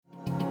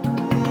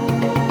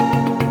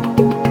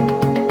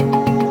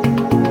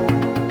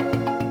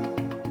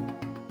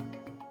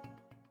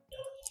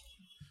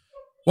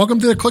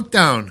Welcome to the Click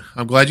Down.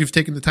 I'm glad you've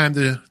taken the time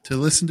to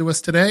listen to us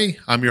today.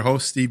 I'm your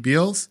host, Steve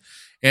Beals.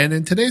 And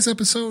in today's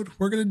episode,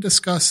 we're going to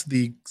discuss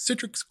the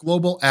Citrix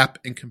Global App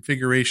and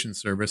Configuration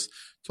Service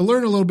to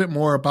learn a little bit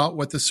more about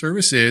what the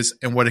service is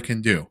and what it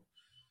can do.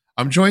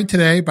 I'm joined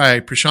today by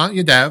Prashant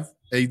Yadav,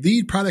 a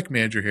lead product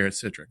manager here at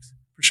Citrix.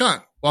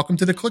 Prashant, welcome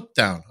to the Click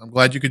Down. I'm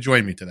glad you could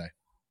join me today.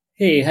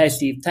 Hey, hi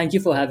Steve. Thank you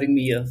for having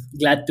me here.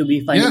 Glad to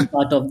be finally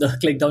part of the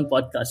Clickdown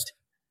podcast.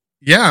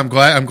 Yeah, I'm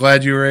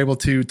glad you were able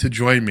to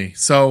join me.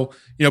 So,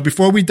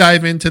 before we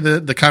dive into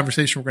the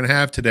conversation we're going to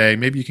have today,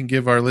 maybe you can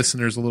give our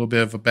listeners a little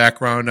bit of a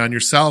background on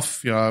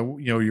yourself,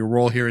 your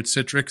role here at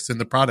Citrix and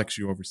the products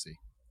you oversee.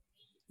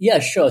 Yeah,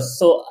 sure.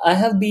 So I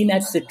have been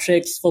at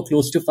Citrix for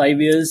close to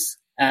 5 years,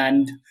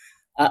 and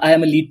I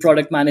am a lead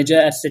product manager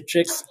at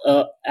Citrix,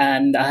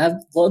 and I have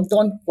worked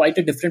on quite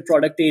a different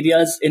product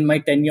areas in my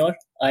tenure.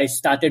 I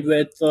started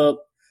with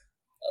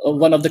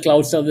one of the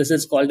cloud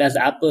services called as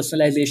app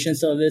personalization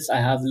service. I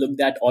have looked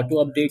at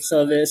auto update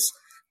service,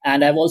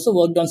 and I've also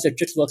worked on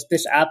Citrix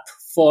Workspace app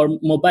for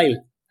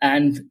mobile.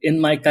 And in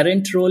my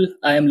current role,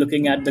 I am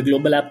looking at the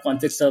global app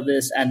config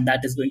service, and that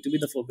is going to be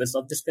the focus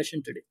of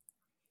discussion today.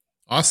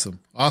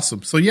 Awesome.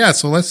 So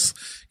let's,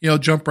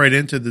 jump right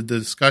into the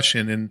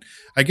discussion. And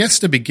I guess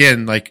to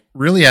begin,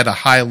 really at a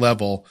high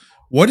level,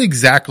 what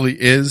exactly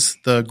is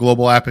the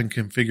Global App and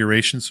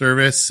Configuration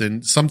Service?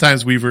 And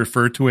sometimes we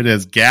refer to it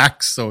as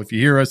GACS. So if you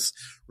hear us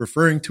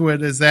referring to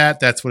it as that,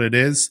 that's what it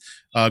is.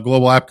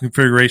 Global App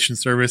Configuration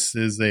Service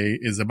is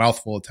a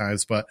mouthful at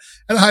times, but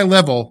at a high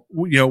level,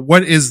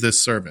 what is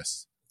this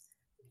service?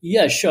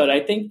 Yeah, sure. I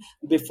think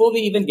before we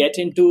even get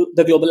into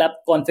the Global App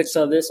Config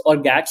Service or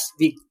GACS,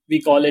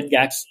 we call it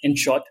GACS in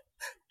short.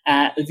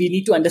 We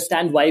need to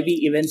understand why we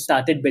even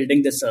started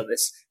building this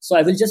service. So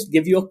I will just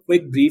give you a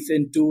quick brief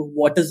into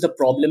what is the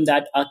problem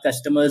that our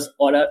customers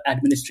or our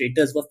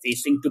administrators were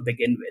facing to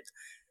begin with.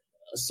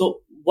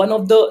 So one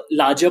of the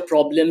larger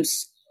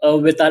problems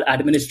with our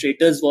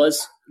administrators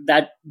was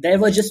that there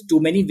were just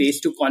too many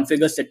ways to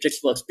configure Citrix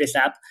Workspace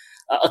app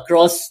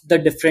across the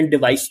different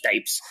device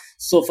types.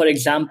 So for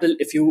example,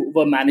 if you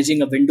were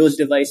managing a Windows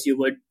device, you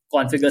would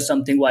configure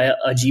something via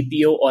a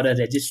GPO or a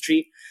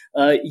registry.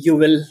 You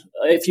will,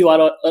 if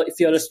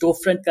you're a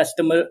storefront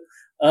customer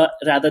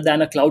rather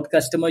than a cloud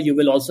customer, you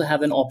will also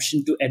have an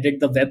option to edit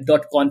the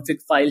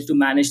web.config file to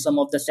manage some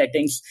of the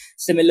settings.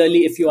 Similarly,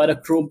 if you are a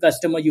Chrome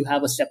customer, you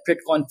have a separate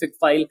config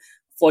file.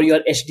 For your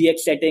HDX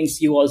settings,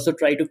 you also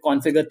try to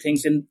configure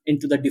things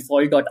into the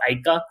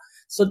default.ica.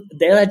 So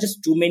there are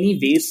just too many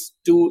ways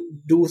to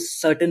do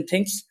certain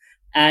things,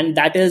 and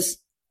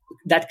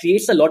that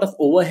creates a lot of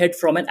overhead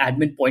from an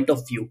admin point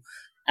of view.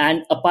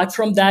 And apart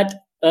from that,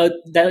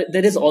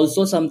 there is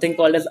also something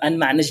called as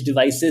unmanaged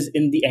devices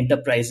in the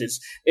enterprises.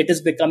 It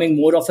is becoming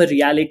more of a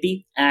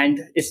reality, and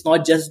it's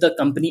not just the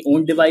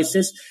company-owned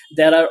devices.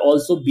 There are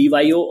also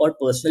BYO or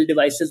personal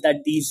devices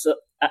that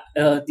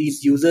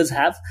these users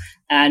have.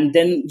 And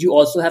then you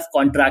also have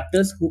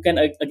contractors who can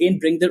again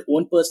bring their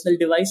own personal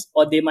device,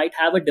 or they might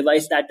have a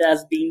device that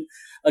has been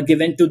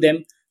given to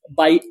them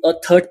by a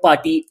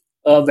third-party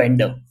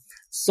vendor.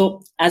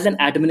 So as an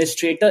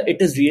administrator,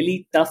 it is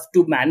really tough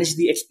to manage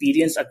the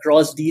experience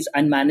across these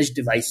unmanaged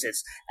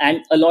devices. And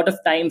a lot of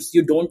times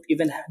you don't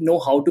even know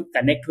how to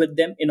connect with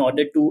them in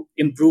order to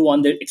improve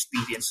on their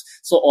experience.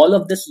 So all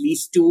of this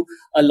leads to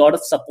a lot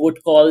of support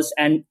calls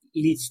and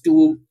leads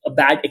to a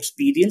bad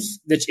experience,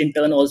 which in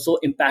turn also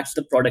impacts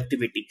the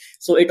productivity.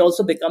 So it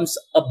also becomes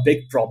a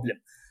big problem.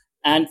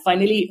 And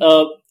finally,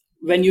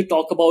 when you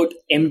talk about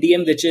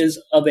MDM, which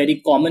is a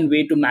very common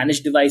way to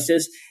manage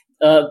devices,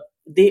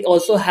 they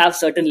also have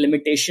certain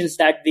limitations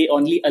that they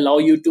only allow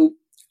you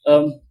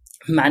to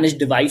manage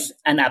device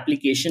and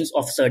applications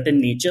of certain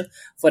nature.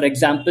 For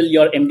example,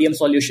 your MDM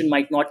solution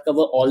might not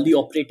cover all the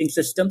operating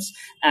systems.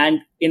 And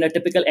in a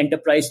typical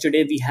enterprise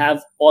today, we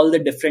have all the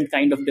different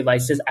kind of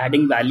devices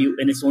adding value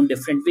in its own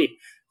different way.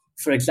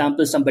 For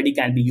example, somebody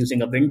can be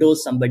using a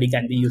Windows, somebody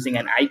can be using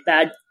an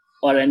iPad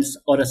or a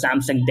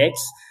Samsung DeX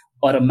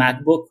or a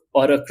MacBook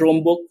or a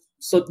Chromebook.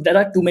 So there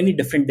are too many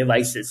different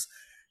devices.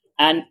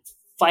 And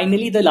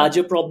finally, the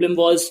larger problem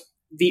was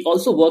we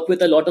also work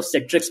with a lot of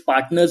Citrix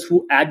partners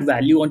who add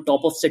value on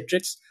top of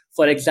Citrix.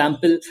 For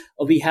example,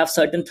 we have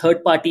certain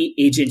third-party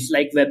agents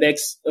like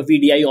WebEx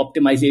VDI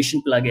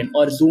optimization plugin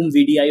or Zoom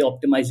VDI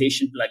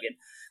optimization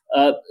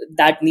plugin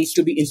that needs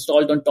to be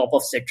installed on top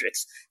of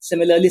Citrix.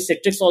 Similarly,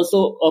 Citrix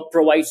also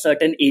provides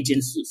certain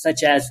agents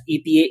such as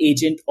EPA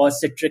agent or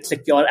Citrix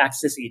Secure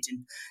Access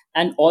agent.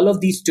 And all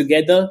of these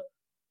together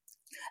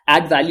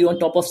add value on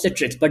top of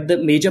Citrix. But the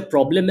major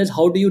problem is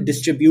how do you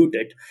distribute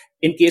it?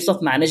 In case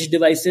of managed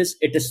devices,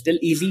 it is still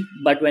easy.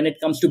 But when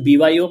it comes to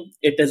BYO,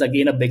 it is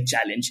again a big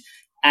challenge.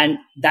 And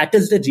that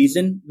is the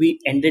reason we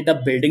ended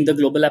up building the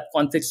Global App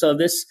Config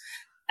Service.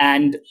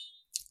 And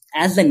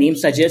as the name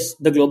suggests,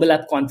 the Global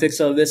App Config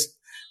Service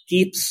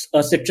keeps a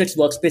Citrix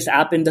Workspace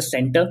app in the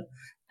center,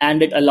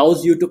 and it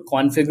allows you to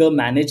configure,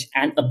 manage,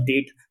 and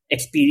update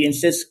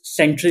experiences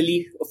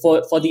centrally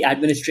for the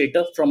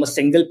administrator from a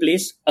single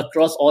place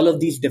across all of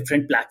these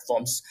different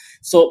platforms.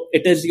 So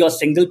it is your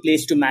single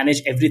place to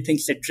manage everything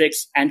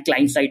Citrix and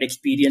client-side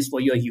experience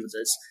for your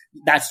users.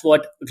 That's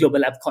what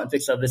Global App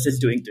Config Service is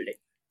doing today.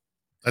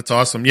 That's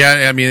awesome.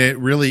 Yeah, I mean, it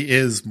really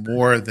is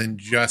more than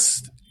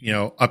just,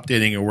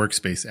 updating a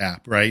workspace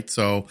app, right?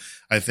 So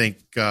I think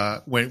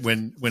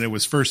when it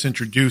was first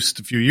introduced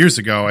a few years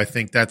ago, I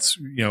think that's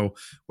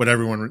what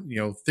everyone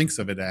thinks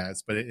of it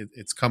as, but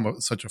it's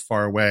come such a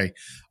far way.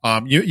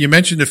 You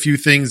mentioned a few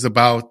things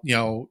about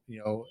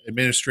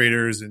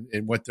administrators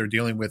and what they're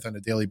dealing with on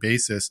a daily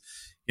basis.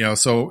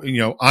 So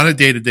on a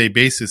day-to-day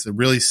basis, it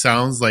really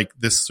sounds like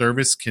this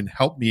service can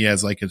help me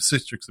as like a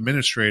Citrix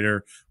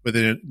administrator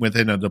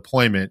within a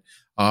deployment.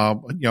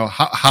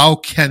 How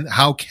can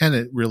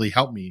it really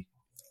help me?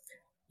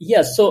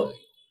 Yeah. So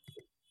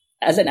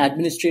as an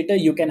administrator,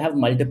 you can have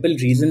multiple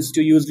reasons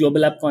to use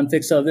Global App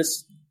Config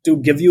Service. To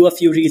give you a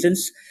few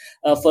reasons,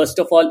 first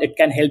of all, it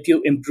can help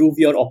you improve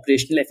your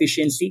operational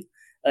efficiency.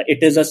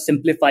 It is a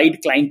simplified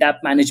client app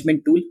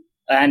management tool,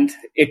 and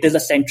it is a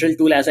central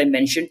tool. As I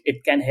mentioned,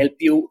 it can help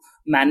you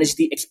manage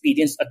the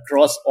experience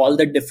across all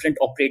the different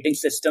operating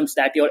systems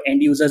that your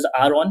end users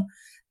are on.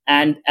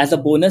 And as a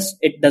bonus,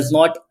 it does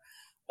not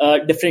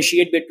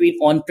differentiate between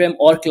on-prem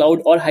or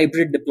cloud or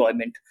hybrid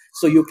deployment.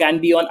 So you can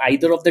be on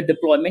either of the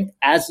deployment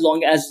as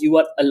long as you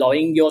are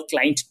allowing your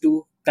client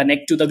to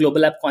connect to the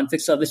Global App Config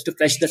Service to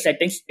fetch the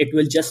settings. It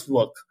will just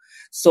work.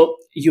 So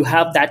you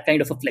have that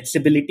kind of a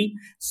flexibility.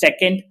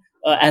 Second,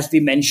 as we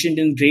mentioned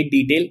in great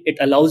detail, it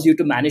allows you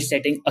to manage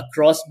settings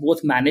across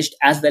both managed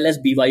as well as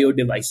BYO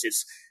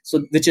devices.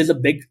 So which is a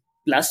big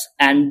plus.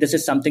 And this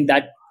is something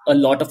that a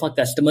lot of our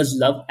customers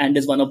love and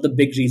is one of the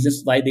big reasons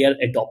why they are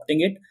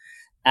adopting it.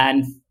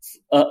 And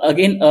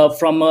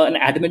from an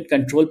admin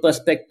control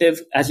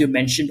perspective, as you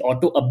mentioned,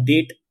 auto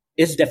update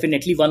is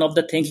definitely one of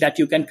the things that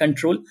you can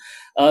control.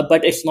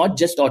 But it's not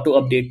just auto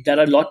update. There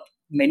are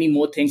many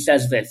more things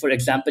as well. For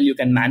example, you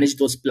can manage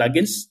those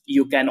plugins.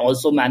 You can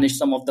also manage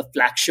some of the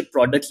flagship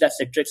products that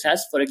Citrix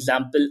has. For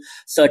example,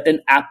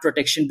 certain app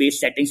protection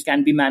based settings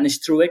can be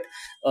managed through it.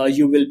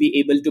 You will be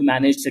able to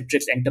manage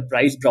Citrix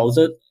Enterprise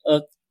browser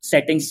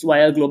settings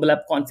via Global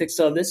App Config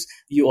Service.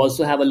 You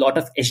also have a lot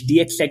of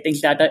HDX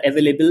settings that are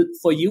available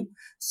for you.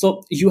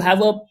 So you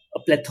have a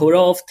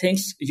plethora of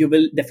things. You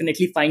will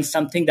definitely find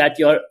something that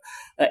your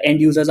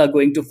end users are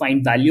going to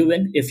find value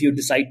in if you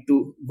decide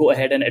to go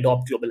ahead and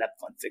adopt Global App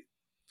Config.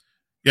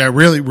 Yeah,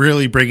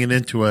 really bring it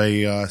into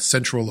a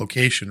central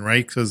location,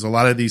 right? Because a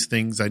lot of these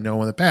things I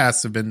know in the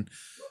past have been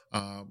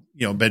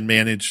been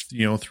managed,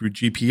 through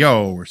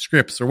GPO or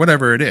scripts or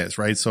whatever it is,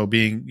 right? So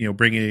bringing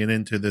it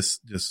into this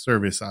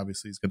service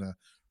obviously is going to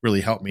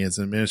really help me as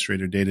an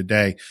administrator day to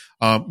day.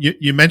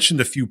 You mentioned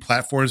a few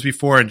platforms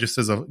before, and just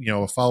as a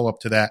follow up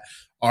to that,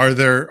 are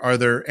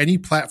there any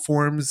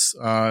platforms,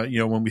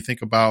 when we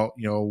think about,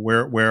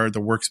 where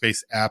the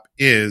workspace app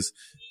is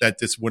that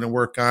this wouldn't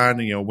work on,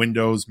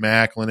 Windows,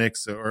 Mac,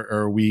 Linux, or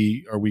are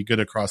we good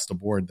across the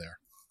board there?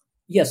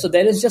 Yeah, so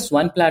there is just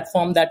one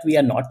platform that we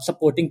are not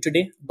supporting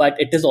today, but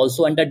it is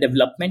also under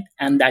development,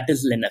 and that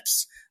is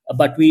Linux.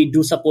 But we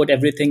do support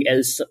everything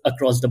else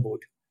across the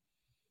board.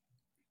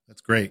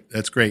 That's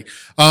great.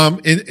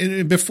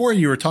 And before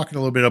you were talking a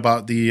little bit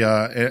about the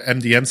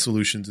MDM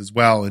solutions as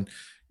well, and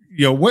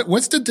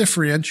what's the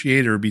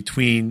differentiator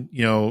between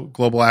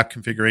Global App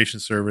Configuration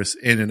Service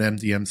and an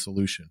MDM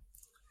solution?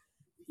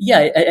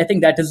 Yeah, I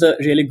think that is a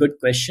really good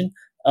question.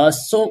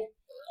 So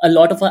a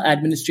lot of our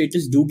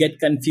administrators do get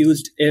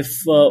confused if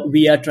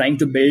we are trying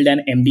to build an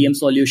MDM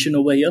solution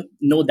over here.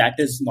 No, that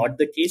is not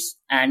the case.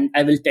 And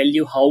I will tell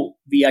you how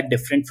we are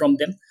different from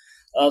them.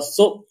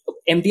 So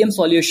MDM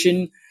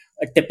solution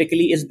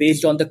typically is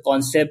based on the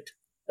concept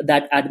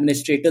that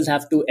administrators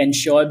have to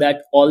ensure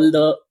that all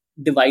the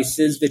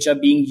devices which are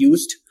being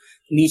used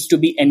needs to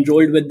be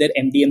enrolled with their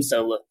MDM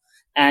server.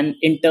 And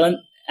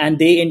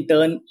they in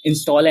turn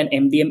install an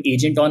MDM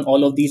agent on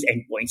all of these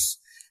endpoints.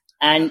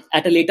 And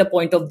at a later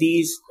point of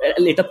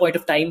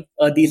time,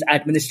 these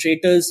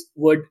administrators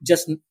would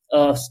just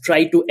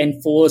try to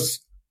enforce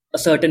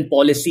certain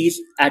policies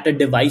at a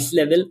device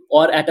level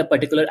or at a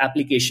particular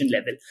application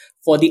level.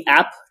 For the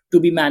app to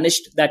be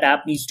managed, that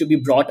app needs to be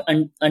brought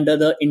under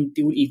the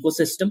Intune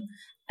ecosystem.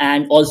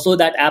 And also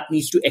that app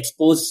needs to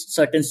expose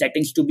certain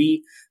settings to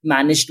be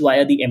managed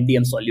via the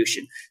MDM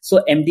solution.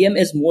 So MDM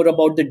is more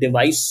about the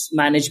device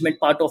management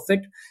part of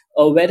it,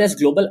 whereas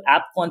Global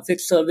App Config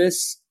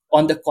Service,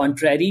 on the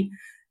contrary,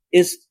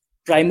 is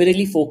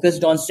primarily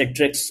focused on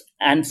Citrix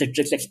and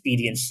Citrix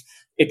experience.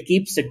 It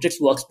keeps Citrix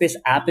Workspace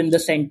app in the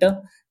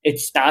center. It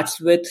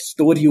starts with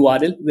store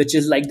URL, which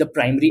is like the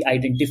primary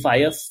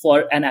identifier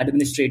for an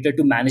administrator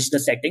to manage the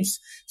settings.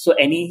 So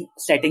any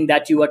setting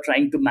that you are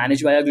trying to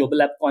manage via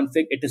Global App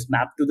Config, it is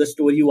mapped to the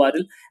store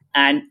URL.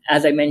 And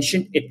as I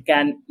mentioned, it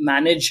can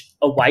manage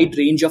a wide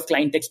range of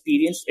client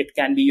experience. It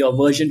can be your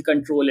version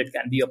control. It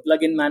can be your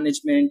plugin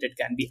management. It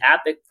can be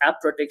app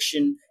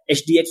protection,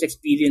 HDX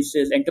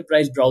experiences,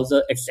 enterprise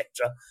browser, etc.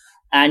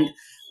 And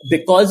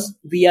because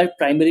we are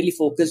primarily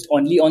focused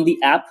only on the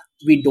app,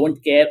 we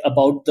don't care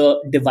about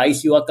the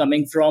device you are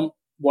coming from,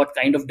 what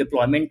kind of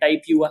deployment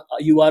type you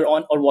are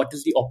on, or what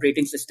is the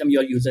operating system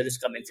your user is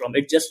coming from.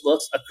 It just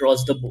works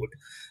across the board.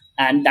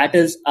 And that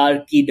is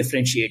our key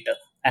differentiator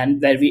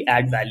and where we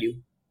add value.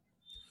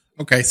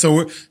 Okay,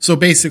 so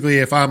basically,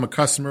 if I'm a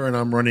customer and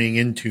I'm running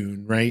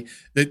Intune, right,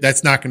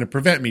 that's not going to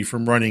prevent me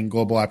from running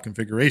Global App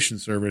Configuration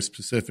Service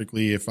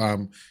specifically if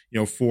I'm,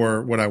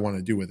 for what I want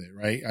to do with it,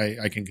 right?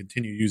 I can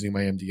continue using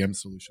my MDM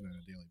solution on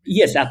a daily basis.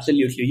 Yes,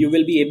 absolutely. You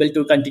will be able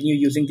to continue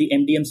using the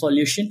MDM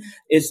solution.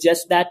 It's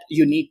just that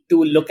you need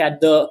to look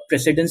at the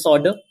precedence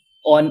order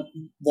on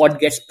what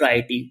gets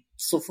priority.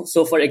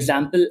 So for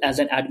example, as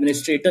an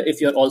administrator, if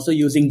you're also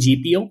using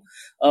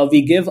GPO,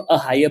 we give a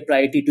higher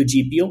priority to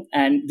GPO,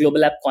 and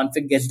Global App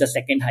Config gets the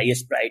second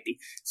highest priority.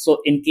 So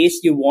in case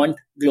you want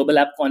Global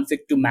App Config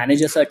to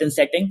manage a certain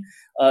setting,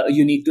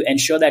 you need to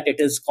ensure that it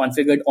is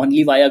configured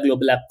only via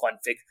Global App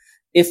Config.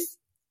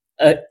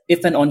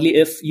 If and only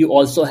if you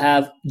also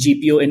have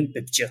GPO in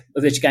picture,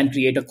 which can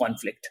create a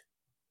conflict.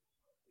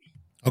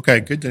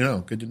 Okay, good to know.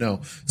 Good to know.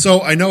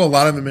 So I know a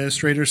lot of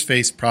administrators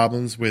face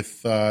problems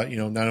with, not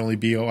only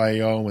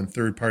BOIO and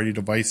third-party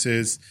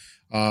devices,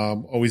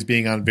 always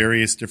being on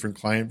various different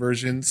client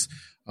versions,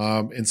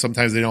 and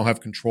sometimes they don't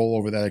have control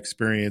over that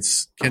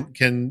experience.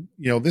 Can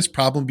this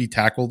problem be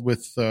tackled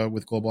with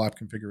Global App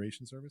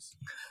Configuration Service?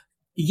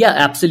 Yeah,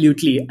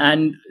 absolutely.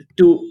 And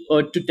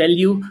to tell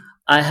you,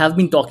 I have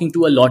been talking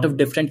to a lot of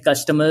different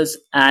customers,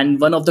 and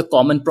one of the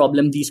common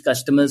problem these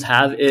customers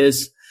have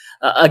is,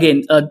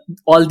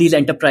 all these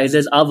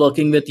enterprises are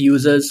working with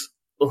users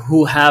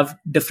who have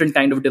different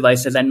kind of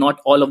devices, and not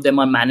all of them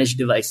are managed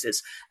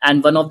devices.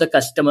 And one of the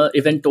customer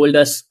even told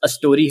us a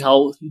story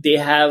how they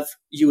have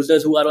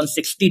users who are on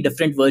 60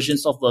 different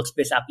versions of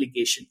Workspace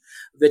application,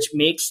 which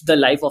makes the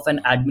life of an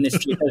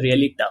administrator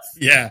really tough.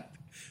 Yeah.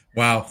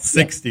 Wow.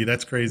 60. Yeah.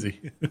 That's crazy.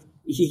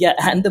 Yeah.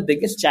 And the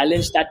biggest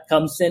challenge that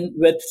comes in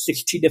with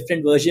 60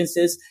 different versions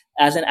is,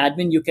 as an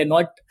admin, you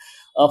cannot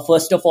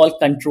first of all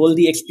control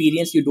the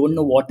experience. You don't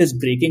know what is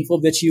breaking for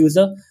which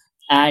user.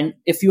 And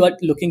if you are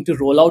looking to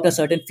roll out a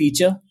certain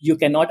feature, you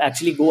cannot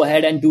actually go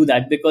ahead and do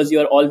that, because you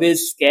are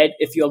always scared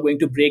if you are going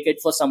to break it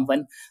for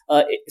someone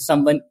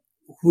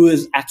who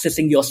is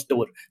accessing your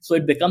store. So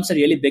it becomes a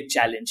really big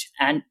challenge.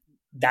 And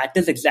that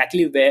is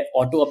exactly where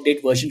auto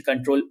update version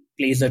control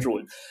plays a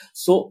role.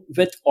 So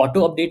with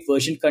auto update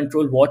version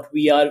control, what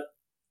we are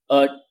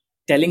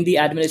telling the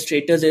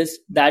administrators is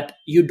that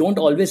you don't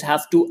always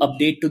have to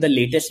update to the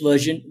latest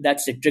version that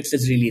Citrix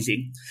is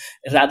releasing.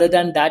 Rather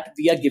than that,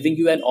 we are giving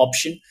you an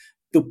option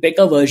to pick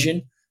a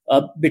version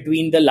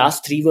between the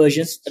last 3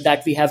 versions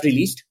that we have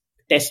released,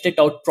 test it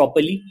out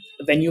properly.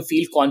 When you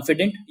feel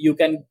confident, you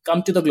can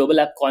come to the Global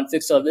App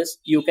Config service.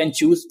 You can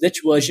choose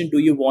which version do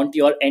you want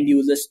your end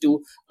users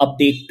to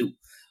update to.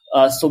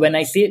 So when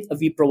I say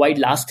we provide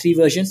last 3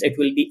 versions, it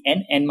will be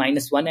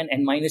N-1 and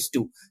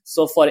N-2.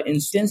 So for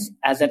instance,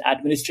 as an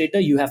administrator,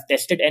 you have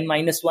tested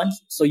N-1.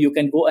 So you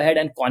can go ahead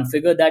and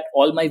configure that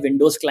all my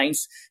Windows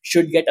clients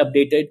should get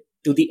updated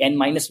to the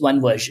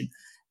N-1 version.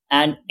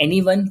 And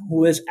anyone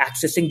who is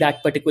accessing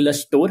that particular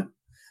store,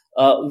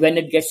 when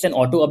it gets an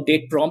auto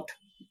update prompt,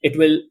 it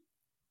will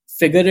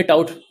figure it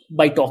out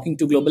by talking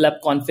to Global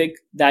App Config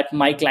that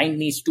my client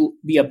needs to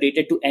be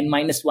updated to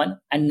N-1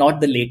 and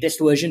not the latest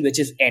version, which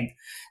is N.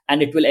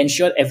 And it will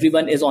ensure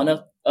everyone is on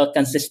a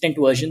consistent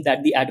version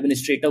that the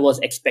administrator was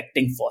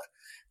expecting for.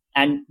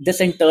 And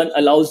this in turn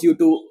allows you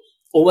to,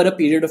 over a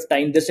period of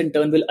time, this in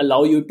turn will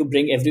allow you to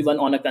bring everyone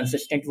on a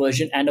consistent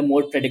version and a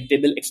more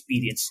predictable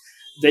experience,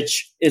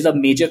 which is a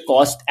major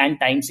cost and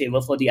time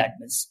saver for the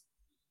admins.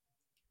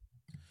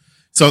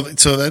 So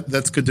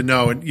that's good to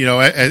know. And,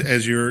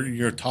 as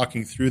you're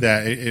talking through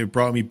that, it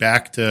brought me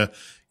back to,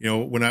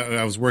 when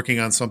I was working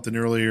on something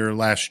earlier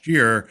last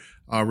year,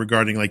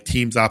 regarding like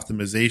Teams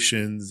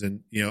optimizations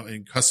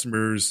and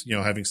customers,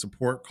 having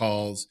support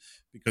calls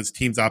because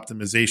Teams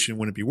optimization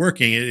wouldn't be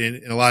working.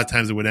 And a lot of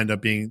times it would end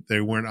up being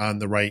they weren't on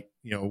the right,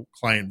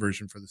 client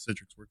version for the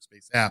Citrix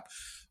Workspace app.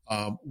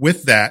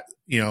 With that,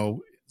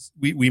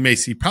 we may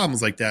see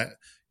problems like that.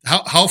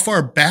 How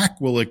far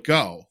back will it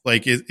go?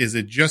 Like, is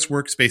it just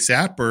Workspace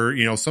app, or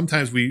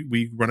sometimes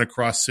we run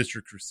across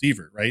Citrix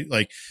Receiver, right?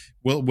 Like,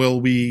 will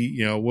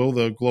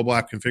the Global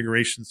App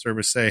Configuration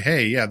Service say,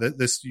 hey, yeah,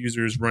 this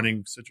user is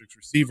running Citrix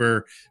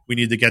Receiver, we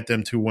need to get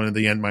them to one of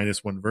the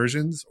N-1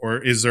 versions,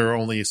 or is there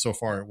only so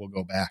far it will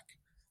go back?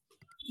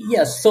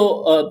 Yes,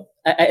 so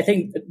I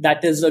think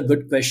that is a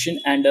good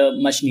question and a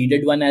much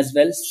needed one as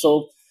well.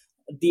 So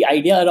the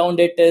idea around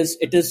it is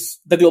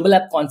the Global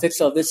App Config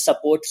Service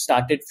support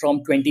started from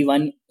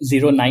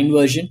 2109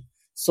 version.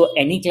 So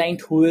any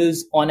client who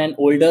is on an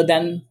older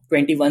than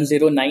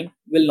 2109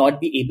 will not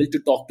be able to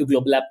talk to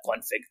Global App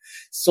Config.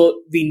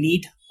 So we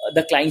need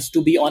the clients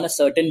to be on a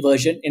certain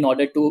version in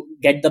order to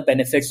get the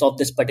benefits of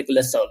this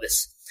particular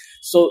service.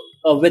 So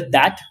with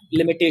that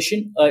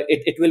limitation,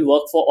 it will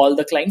work for all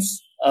the clients.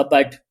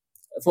 But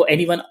for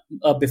anyone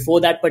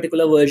before that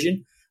particular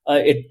version,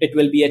 it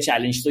will be a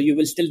challenge. So you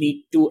will still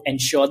need to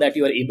ensure that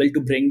you are able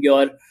to bring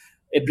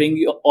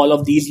all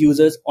of these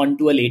users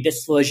onto a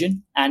latest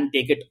version and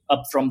take it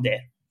up from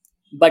there.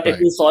 But it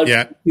Right. will solve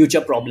Yeah.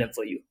 future problem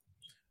for you.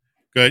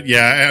 Good.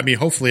 Yeah. I mean,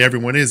 hopefully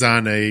everyone is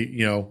on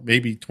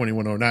maybe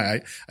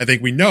 2109. I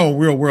think we know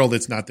real world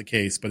it's not the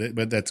case,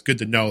 but that's good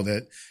to know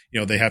that,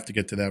 they have to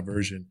get to that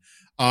version.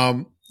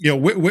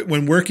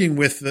 When working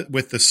with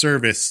the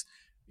service,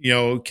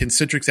 can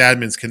Citrix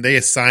admins, can they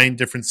assign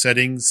different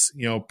settings,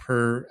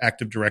 per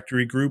Active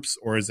Directory groups,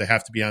 or does it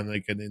have to be on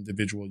like an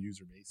individual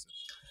user basis?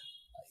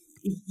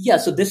 Yeah,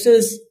 so this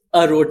is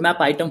a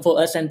roadmap item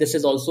for us, and this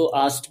is also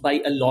asked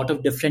by a lot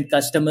of different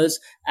customers.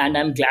 And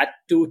I'm glad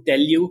to tell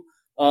you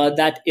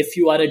that if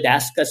you are a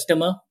DAS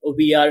customer,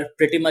 we are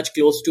pretty much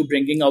close to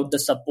bringing out the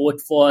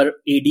support for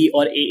AD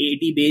or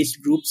AAD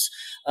based groups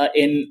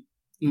in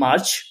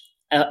March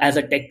as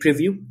a tech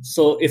preview.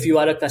 So if you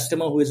are a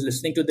customer who is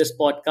listening to this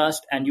podcast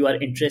and you are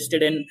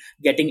interested in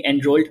getting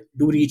enrolled,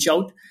 do reach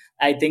out.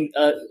 I think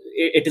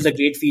it is a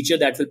great feature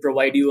that will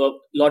provide you a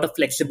lot of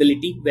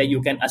flexibility where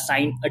you can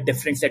assign a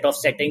different set of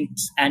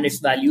settings and its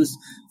values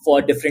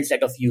for different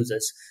set of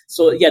users.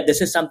 So yeah,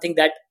 this is something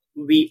that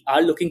we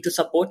are looking to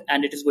support,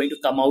 and it is going to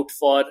come out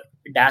for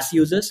DAS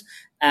users.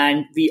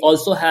 And we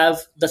also have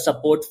the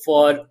support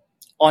for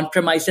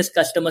on-premises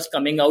customers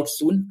coming out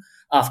soon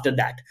after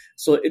that.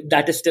 So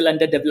that is still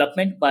under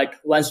development, but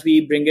once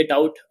we bring it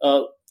out,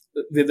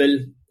 we will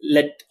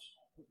let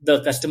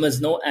the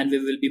customers know, and we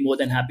will be more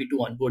than happy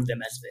to onboard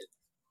them as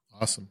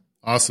well.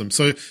 Awesome.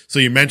 So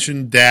you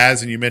mentioned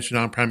DAS and you mentioned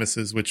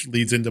on-premises, which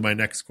leads into my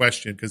next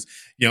question, because,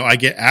 I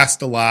get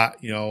asked a lot,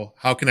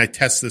 how can I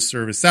test this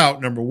service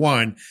out? Number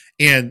one.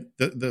 And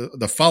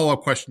the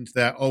follow-up question to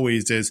that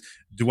always is,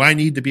 do I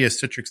need to be a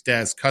Citrix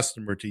DAS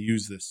customer to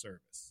use this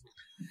service?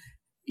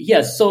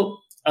 Yes. So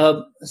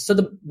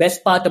the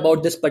best part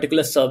about this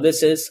particular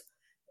service is,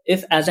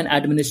 if as an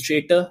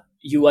administrator,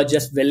 you are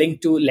just willing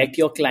to let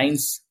your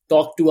clients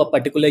talk to a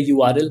particular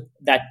URL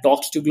that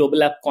talks to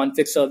Global App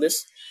Config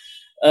service,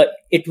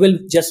 it will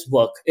just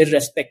work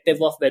irrespective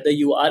of whether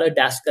you are a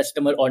DAS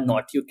customer or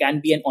not. You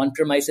can be an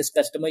on-premises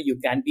customer. You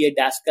can be a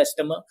DAS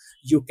customer.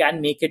 You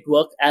can make it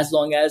work as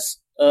long as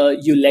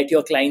you let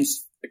your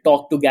clients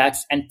talk to GACS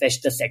and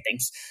fetch the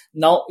settings.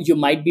 Now, you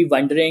might be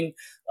wondering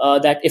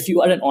that if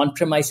you are an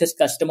on-premises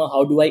customer,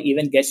 how do I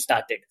even get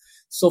started?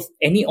 So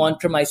any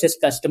on-premises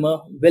customer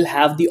will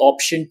have the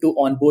option to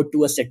onboard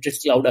to a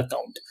Citrix Cloud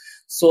account.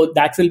 So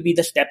that will be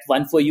the step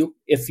one for you.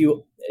 If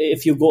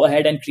you go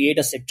ahead and create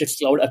a Citrix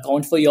Cloud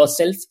account for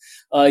yourself,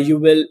 you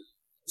will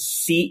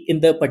see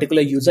in the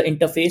particular user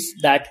interface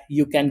that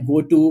you can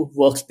go to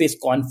Workspace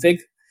Config,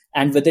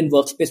 and within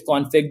Workspace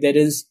Config, there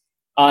is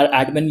our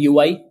admin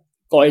UI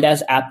called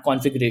as App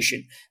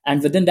Configuration.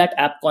 And within that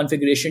App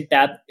Configuration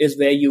tab is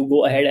where you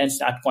go ahead and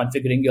start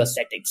configuring your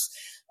settings.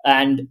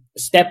 And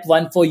step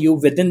one for you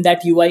within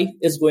that UI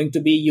is going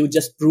to be, you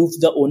just prove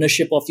the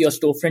ownership of your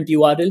storefront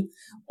URL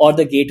or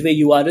the gateway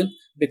URL,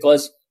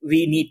 because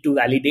we need to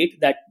validate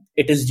that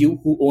it is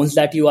you who owns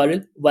that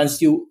URL. Once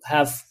you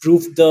have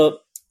proved your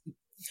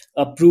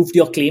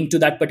claim to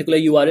that particular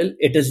URL,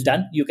 it is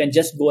done. You can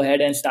just go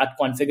ahead and start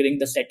configuring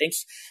the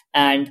settings,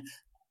 and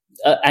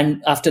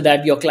after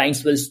that, your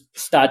clients will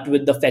start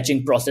with the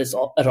fetching process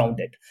around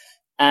it.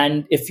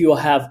 And if you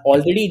have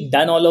already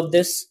done all of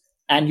this,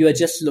 and you are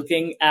just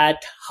looking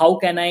at how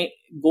can I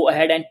go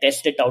ahead and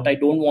test it out, I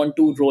don't want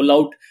to roll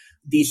out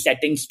these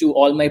settings to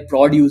all my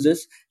prod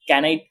users.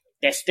 Can I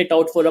test it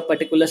out for a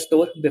particular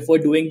store before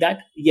doing that?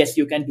 Yes,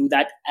 you can do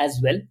that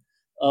as well.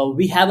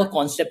 We have a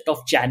concept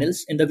of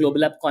channels in the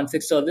Global App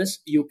Config service.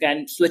 You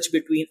can switch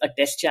between a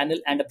test channel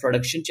and a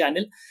production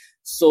channel.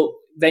 So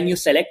when you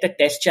select a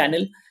test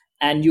channel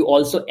and you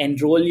also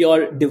enroll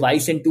your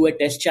device into a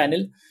test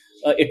channel,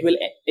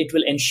 it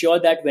will ensure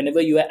that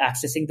whenever you are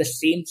accessing the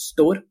same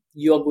store,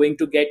 you are going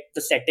to get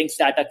the settings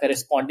that are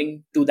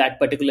corresponding to that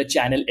particular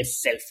channel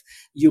itself.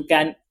 You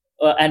can,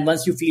 and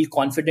once you feel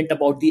confident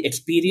about the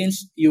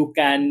experience, you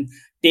can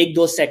take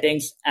those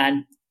settings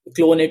and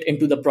clone it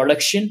into the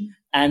production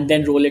and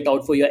then roll it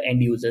out for your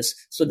end users.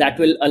 So that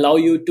will allow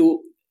you to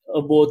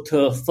both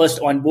first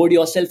onboard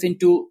yourself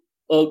into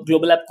a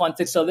Global App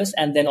Config service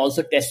and then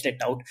also test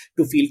it out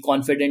to feel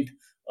confident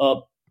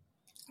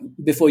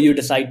before you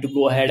decide to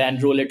go ahead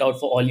and roll it out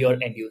for all your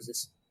end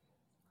users.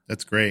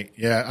 That's great.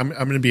 Yeah, I'm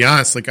going to be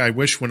honest. Like, I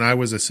wish when I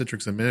was a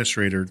Citrix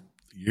administrator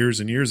years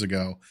and years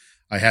ago,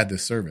 I had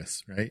this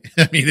service. Right?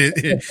 I mean,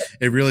 it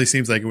really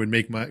seems like it would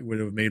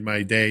have made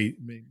my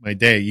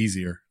day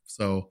easier.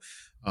 So,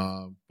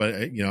 but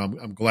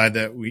I'm glad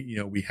that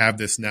we have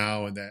this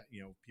now, and that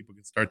people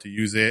can start to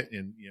use it,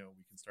 and we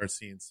can start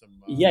seeing some.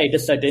 It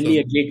is certainly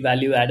a great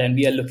value add, and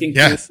we are looking.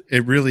 Yes,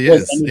 it really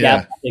is. Any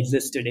gap that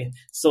exists today,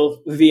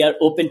 so we are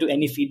open to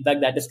any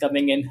feedback that is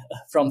coming in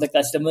from the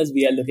customers.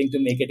 We are looking to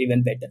make it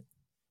even better.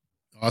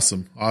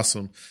 Awesome.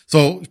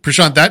 So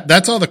Prashant,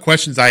 that's all the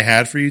questions I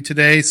had for you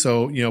today.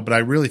 So, but I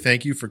really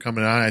thank you for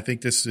coming on. I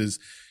think this is,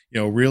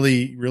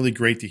 really, really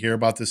great to hear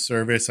about this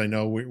service. I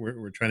know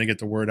we're trying to get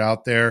the word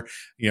out there.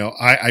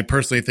 I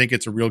personally think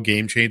it's a real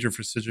game changer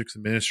for Citrix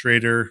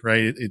administrator,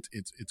 right?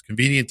 It's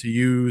convenient to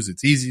use.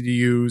 It's easy to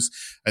use.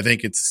 I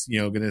think it's,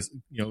 going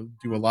to,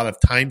 do a lot of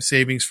time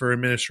savings for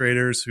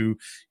administrators who,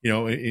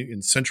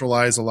 and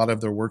centralize a lot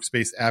of their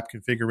workspace app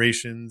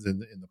configurations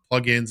and the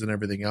plugins and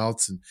everything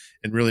else,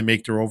 and really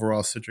make their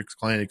overall Citrix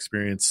client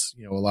experience,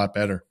 a lot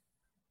better.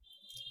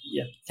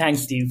 Yeah.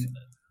 Thanks, Steve.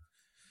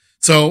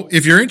 So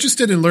if you're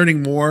interested in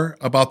learning more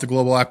about the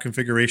Global App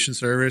Configuration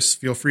Service,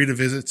 feel free to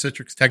visit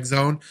Citrix Tech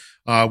Zone.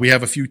 We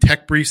have a few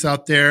tech briefs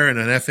out there and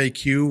an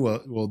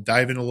FAQ. We'll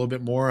dive in a little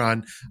bit more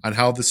on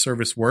how this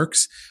service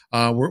works.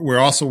 We're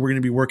going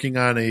to be working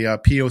on a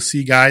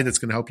POC guide that's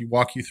going to help you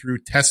walk you through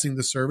testing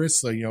the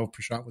service. So,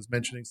 Prashant was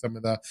mentioning some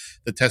of the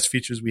test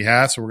features we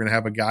have. So we're going to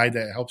have a guide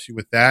that helps you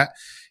with that.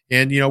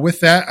 And,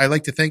 with that, I'd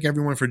like to thank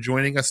everyone for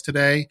joining us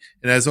today.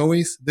 And as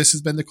always, this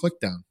has been the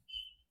Click Down.